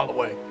missing out, by the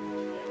way.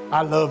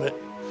 I love it.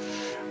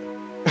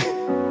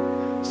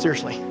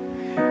 Seriously.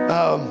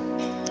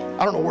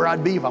 I don't know where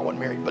I'd be if I wasn't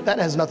married, but that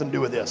has nothing to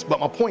do with this.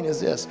 But my point is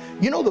this.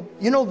 You know the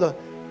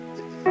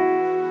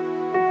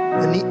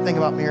neat thing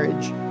about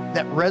marriage?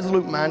 That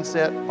resolute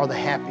mindset are the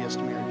happiest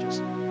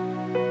marriages.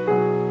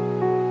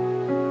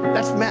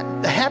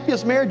 The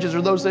happiest marriages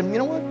are those that, you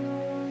know what?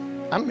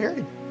 I'm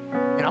married,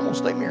 and I'm going to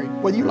stay married,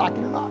 whether you like it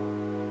or not.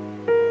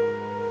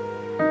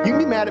 You can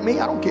be mad at me.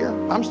 I don't care.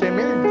 I'm staying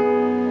married.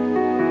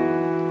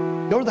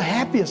 Those are the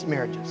happiest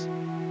marriages.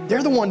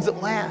 They're the ones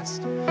that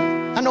last.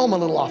 I know I'm a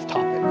little off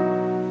topic.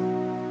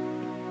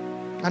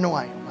 I know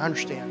I am. I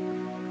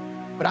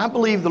understand. But I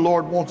believe the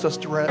Lord wants us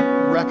to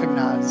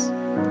recognize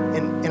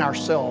in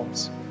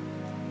ourselves.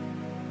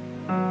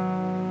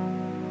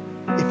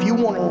 If if you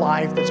want a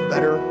life that's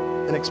better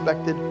than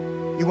expected,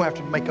 you're going to have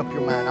to make up your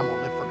mind, I'm going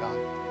to live for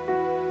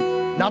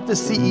God. Not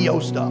this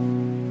CEO stuff.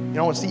 You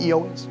know what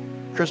CEO is?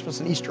 Christmas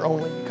and Easter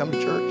only. You come to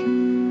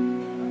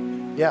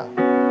church. Yeah.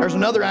 There's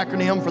another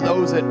acronym for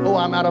those that, oh,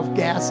 I'm out of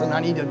gas and I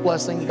need a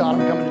blessing. God,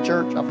 I'm coming to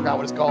church. I forgot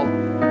what it's called.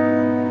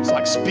 It's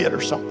like spit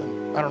or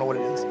something. I don't know what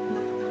it is.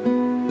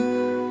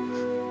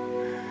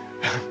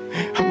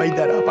 I made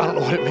that up. I don't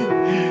know what it means.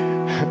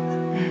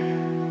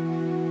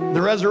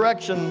 The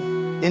resurrection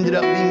ended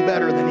up being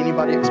better than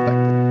anybody expected.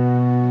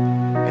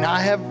 And I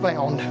have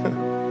found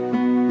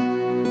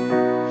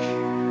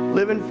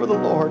living for the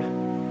Lord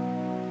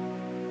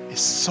is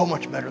so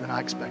much better than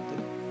I expected.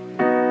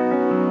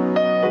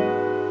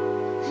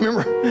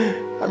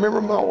 I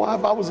remember my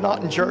wife, I was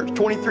not in church,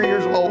 23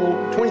 years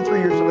old, 23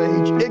 years of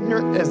age,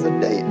 ignorant as the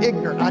day,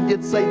 ignorant, I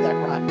did say that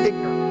right,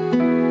 ignorant.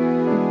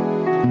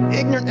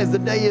 Ignorant as the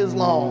day is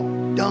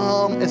long,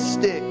 dumb as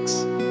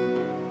sticks.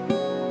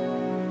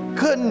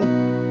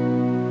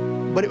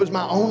 Couldn't, but it was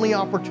my only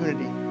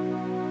opportunity.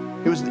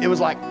 It was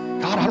like,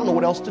 God, I don't know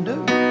what else to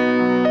do.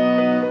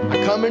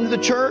 I come into the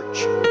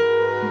church,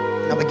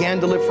 and I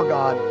began to live for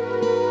God.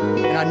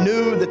 And I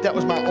knew that that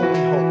was my only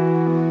hope.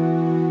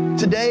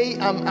 Today, in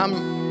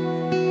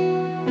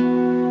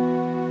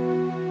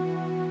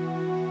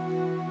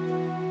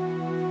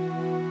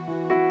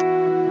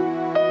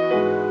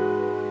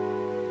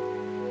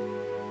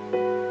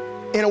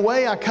a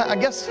way, I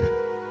guess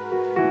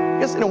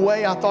in a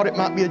way, I thought it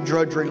might be a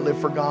drudgery to live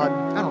for God.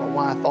 I don't know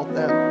why I thought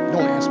that.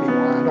 Don't ask me why,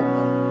 I don't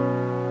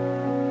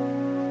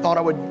know. I thought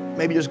I would,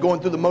 maybe just going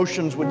through the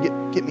motions would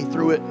get me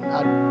through it and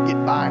I'd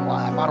get by in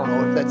life. I don't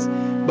know if that's,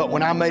 but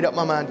when I made up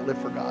my mind to live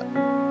for God,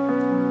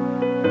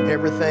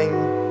 everything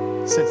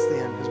since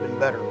then has been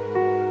better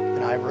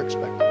than I ever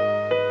expected.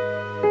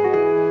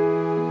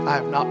 I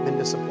have not been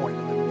disappointed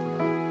in living for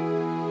God.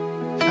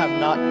 I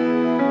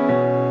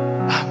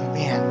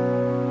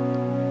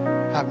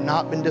have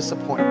not been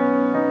disappointed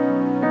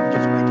in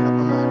just making up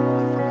my mind to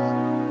live for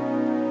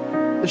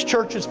God. This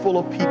church is full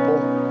of people,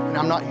 and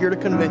I'm not here to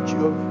convince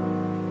you of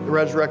the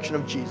resurrection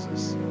of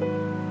Jesus,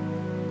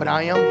 but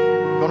I am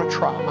going to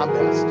try my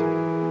best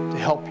to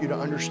help you to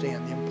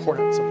understand the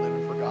importance of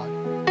living for God.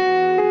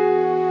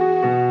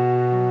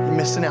 You're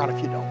missing out if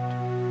you don't.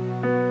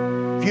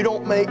 If you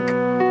don't make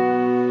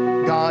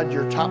God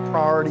your top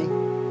priority,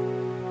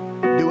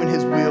 doing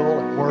His will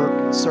and work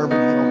and serving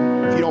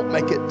Him, if you don't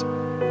make it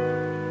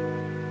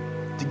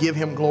to give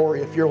Him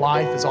glory, if your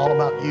life is all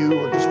about you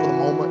or just for the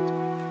moment,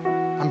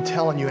 I'm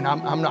telling you, and I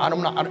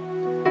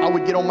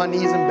would get on my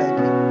knees and beg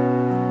you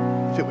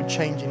if it would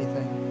change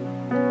anything.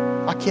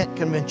 I can't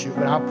convince you,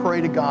 but I pray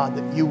to God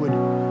that you would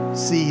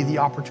see the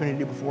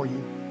opportunity before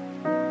you.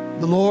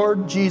 The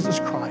Lord Jesus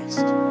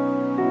Christ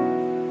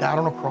died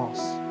on a cross,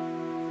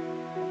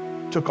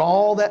 took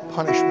all that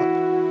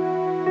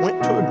punishment,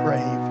 went to a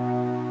grave,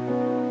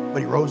 but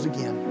He rose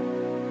again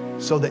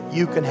so that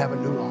you can have a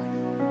new life.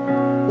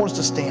 I want us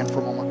to stand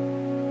for a moment.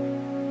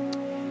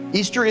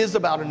 Easter is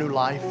about a new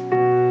life,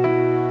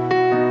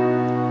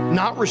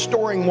 not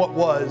restoring what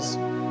was.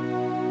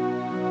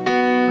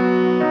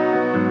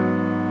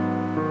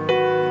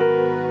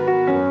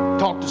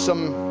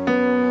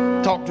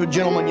 Talked to a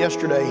gentleman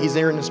yesterday. He's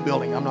there in this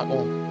building. I'm not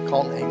going to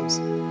call names.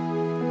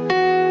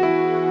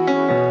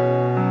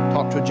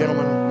 Talked to a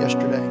gentleman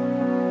yesterday.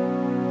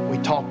 We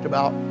talked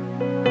about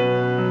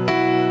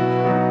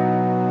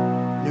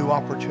new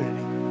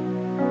opportunity,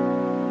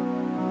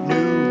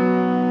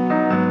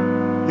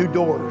 new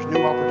doors,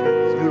 new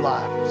opportunities, new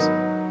lives.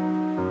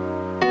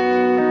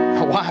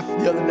 My wife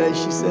the other day,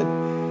 she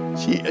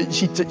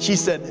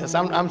said this.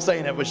 I'm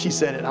saying it, but she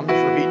said it. I'm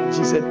just repeating.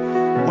 She said,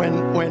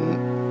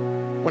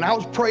 when I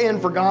was praying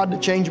for God to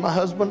change my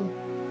husband,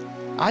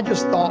 I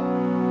just thought,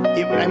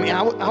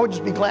 I would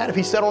just be glad if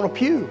he sat on a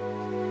pew.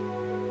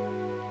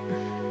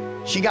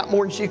 She got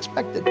more than she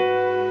expected.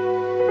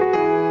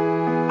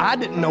 I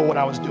didn't know what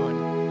I was doing.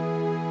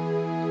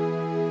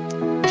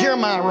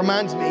 Jeremiah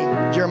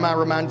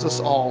reminds us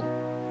all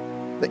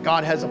that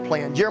God has a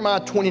plan.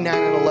 Jeremiah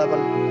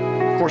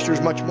 29:11. Of course,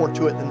 there's much more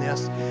to it than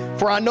this.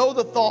 For I know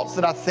the thoughts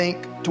that I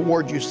think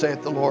toward you,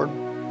 saith the Lord,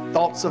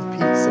 thoughts of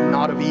peace and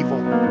not of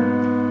evil,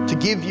 to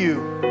give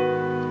you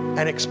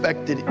an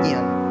expected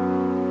end.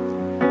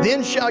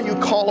 Then shall you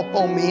call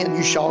upon me, and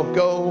you shall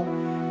go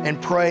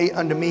and pray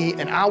unto me,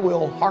 and I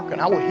will hearken,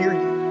 I will hear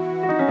you.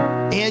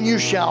 And you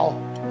shall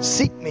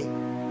seek me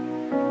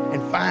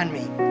and find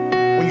me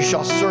when you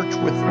shall search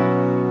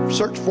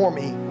for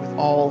me with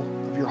all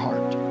of your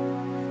heart.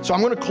 So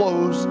I'm going to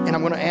close, and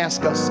I'm going to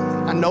ask us,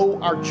 I know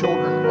our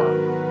children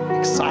are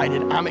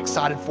excited. I'm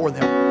excited for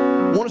them.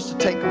 I want us to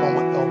take a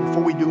moment, though,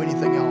 before we do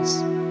anything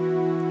else.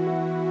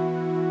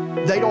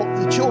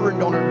 The children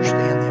don't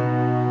understand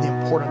the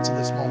importance of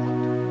this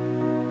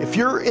moment. If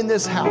you're in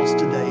this house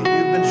today and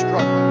you've been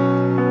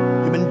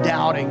struggling, you've been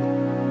doubting,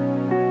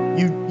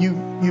 you've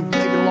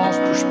maybe lost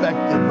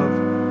perspective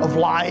of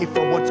life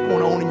or what's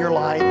going on in your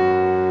life,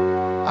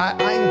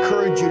 I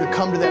encourage you to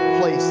come to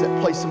that place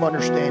of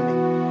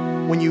understanding.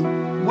 When you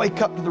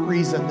wake up to the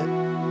reason that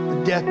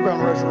death, burial,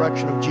 and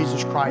resurrection of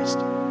Jesus Christ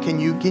it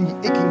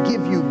can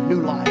give you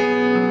new life.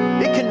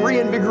 It can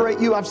reinvigorate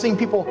you. I've seen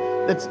people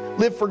that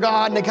live for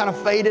God and they kind of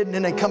faded, and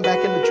then they come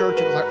back into church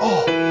and it's like,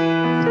 oh,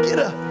 you get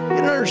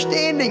an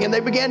understanding, and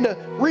they began to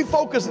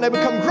refocus and they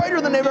become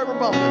greater than they've ever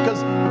been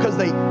because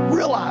they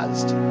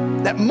realized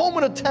that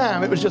moment of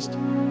time, it was just,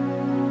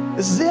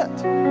 this is it.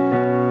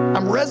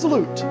 I'm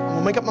resolute. I'm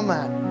gonna make up my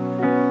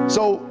mind.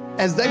 So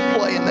as they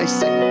play and they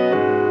sing,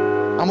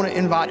 I'm gonna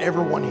invite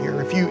everyone here.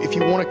 If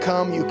you want to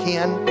come, you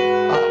can.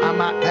 I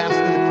might pass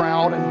through the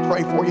crowd and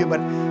pray for you, but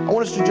I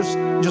want us to just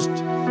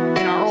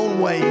in our own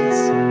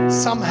ways,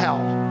 somehow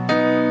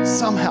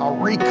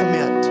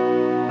recommit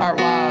our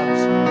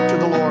lives to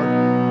the Lord.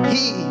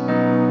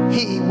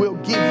 He will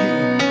give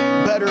you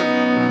better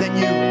than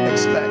you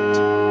expect.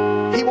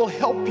 He will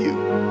help you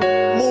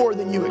more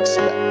than you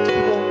expect. He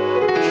will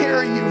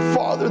carry you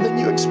farther than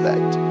you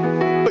expect.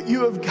 But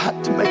you have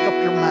got to make up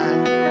your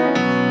mind.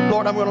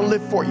 Lord, I'm going to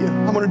live for you.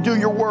 I'm going to do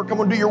your work. I'm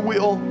going to do your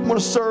will. I'm going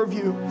to serve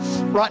you.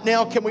 Right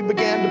now, can we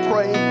begin to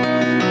pray?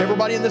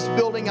 Everybody in this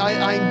building,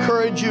 I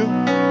encourage you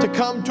to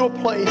come to a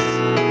place.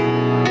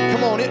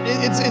 Come on,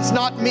 it's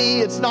not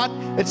me. It's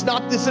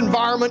not this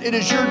environment. It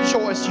is your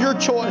choice. Your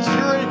choice.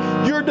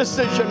 Your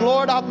decision.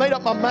 Lord, I've made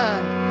up my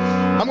mind.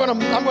 I'm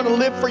going to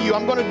live for you.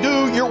 I'm going to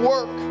do your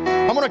work.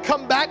 I'm going to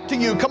come back to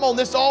you. Come on,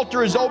 this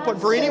altar is open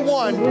for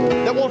anyone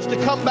that wants to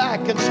come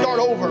back and start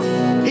over.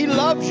 He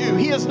loves you.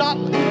 He has not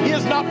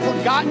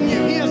forgotten you.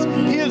 He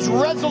is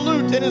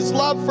resolute in his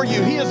love for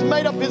you. He has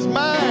made up his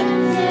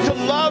mind to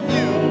love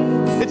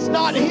you. It's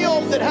not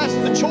him that has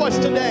the choice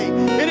today.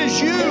 It is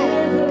you.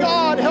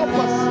 God, help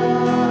us.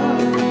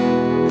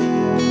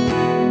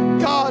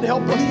 God,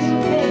 help us.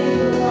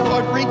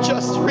 Lord, reach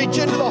us. Reach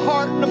into the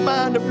heart and the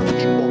mind of your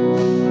people.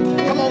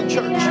 Come on,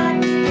 church.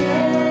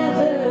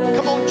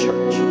 Come on,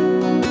 church.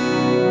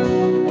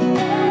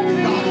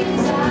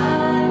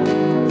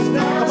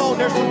 Come on,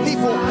 there's some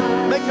people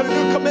making a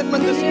new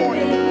commitment this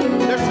morning.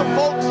 There's some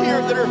folks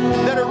here that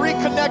are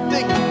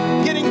reconnecting,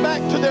 getting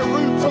back to their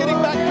roots,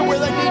 getting back to where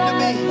they need to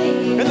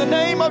be. In the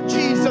name of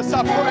Jesus,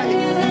 I pray,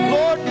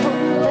 Lord,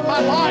 for my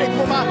life,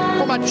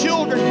 for my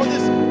children, for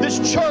this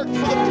church,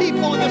 for the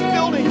people in this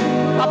building.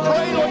 I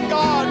pray, Lord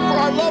God, for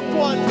our loved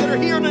ones that are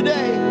here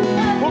today.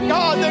 Well,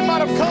 God, they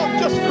might have come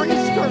just for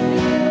Easter,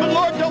 but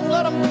Lord, don't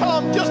let them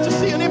come just to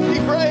see an empty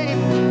grave,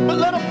 but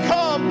let them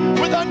come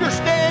with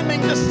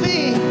understanding to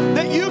see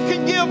that you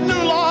can give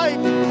new life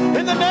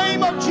in the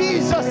name of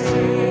Jesus.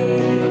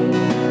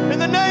 In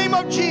the name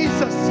of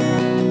Jesus.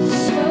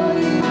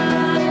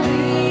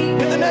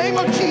 In the name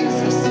of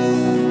Jesus.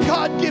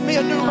 God, give me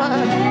a new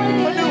mind,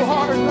 a new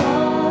heart.